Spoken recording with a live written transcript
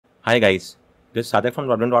Hi guys, this is Sadak from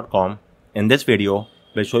Rodman.com. In this video,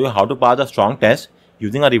 we'll show you how to pass a strong test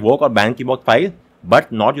using a revoke or ban keybox file,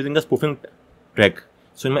 but not using the spoofing trick.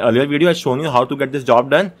 So in my earlier video, I've shown you how to get this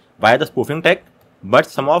job done via the spoofing tech, but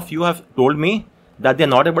some of you have told me that they're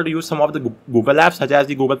not able to use some of the Google apps such as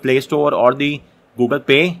the Google Play Store or the Google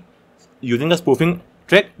Pay using the spoofing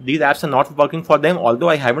trick. These apps are not working for them, although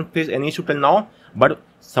I haven't faced any issue till now, but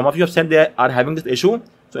some of you have said they are having this issue.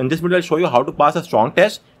 So in this video, I'll show you how to pass a strong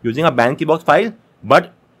test using a ban keybox file,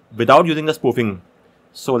 but without using the spoofing.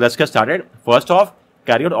 So let's get started. First off,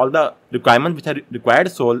 carry out all the requirements which are required.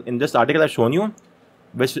 So in this article, I've shown you,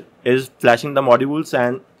 which is flashing the modules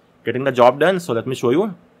and getting the job done. So let me show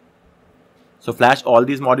you. So flash all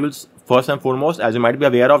these modules first and foremost. As you might be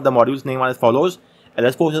aware of, the modules name as follows.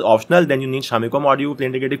 LS4 is optional. Then you need Shamiko module,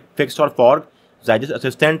 plain integrated fixed or fork, Zygis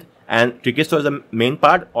assistant, and Tricky Store is the main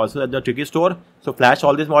part, also at the Tricky Store. So flash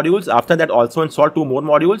all these modules. After that, also install two more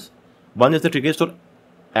modules. One is the Tricky Store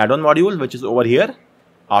add-on module, which is over here.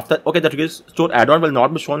 The Tricky Store add-on will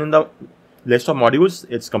not be shown in the list of modules.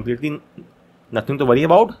 It's completely nothing to worry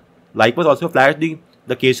about. Likewise, also flash the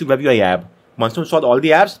KSU Web UI app. Once you install all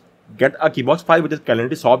the apps, get a keybox file which is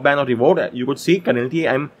currently soft ban or revoked. You could see currently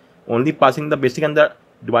I'm only passing the basic and the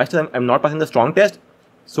device test. I'm not passing the strong test.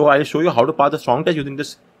 So I'll show you how to pass the strong test using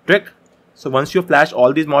this trick. So once you flash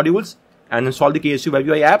all these modules and install the KSU Web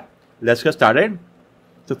UI app, let's get started.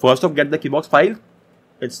 So first off, get the keybox file.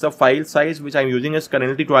 It's the file size which I'm using is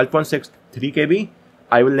currently 12.63 KB.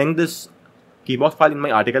 I will link this keybox file in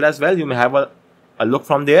my article as well. You may have a look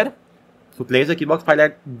from there. So place the keybox file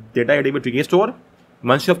at Data ADB Tricky Store.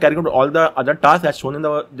 Once you have carried out all the other tasks as shown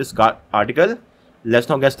in this article, let's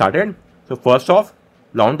now get started. So first off,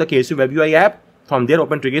 launch the KSU Web UI app. From there,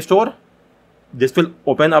 open Tricky Store. This will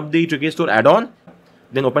open up the Tricky Store add-on.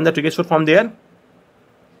 Then open the Tricky Store from there.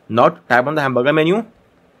 Now tap on the hamburger menu.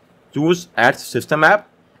 Choose Add System App.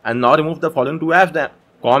 And now remove the following two apps, the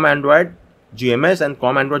COM Android GMS and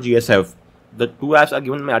COM Android GSF. The two apps are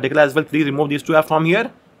given in my article as well. Please remove these two apps from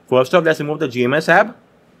here. First off, let's remove the GMS app.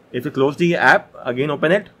 If you close the app, again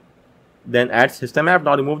open it. Then add System App.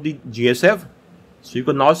 Now remove the GSF. So you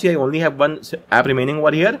can now see I only have one app remaining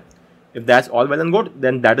over here. If that's all well and good,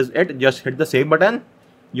 then that is it. Just hit the save button.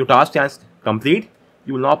 Your task is complete.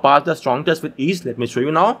 You will now pass the strong test with ease. Let me show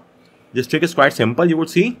you now. This trick is quite simple. You would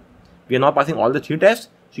see we are now passing all the three tests.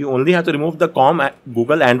 So you only have to remove the COM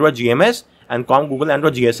Google Android GMS and COM Google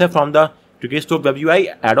Android GSF from the Tricky Store Web UI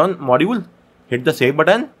add-on module. Hit the save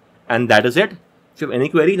button, and that is it. If you have any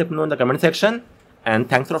query, let me know in the comment section. And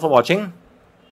thanks a lot for watching.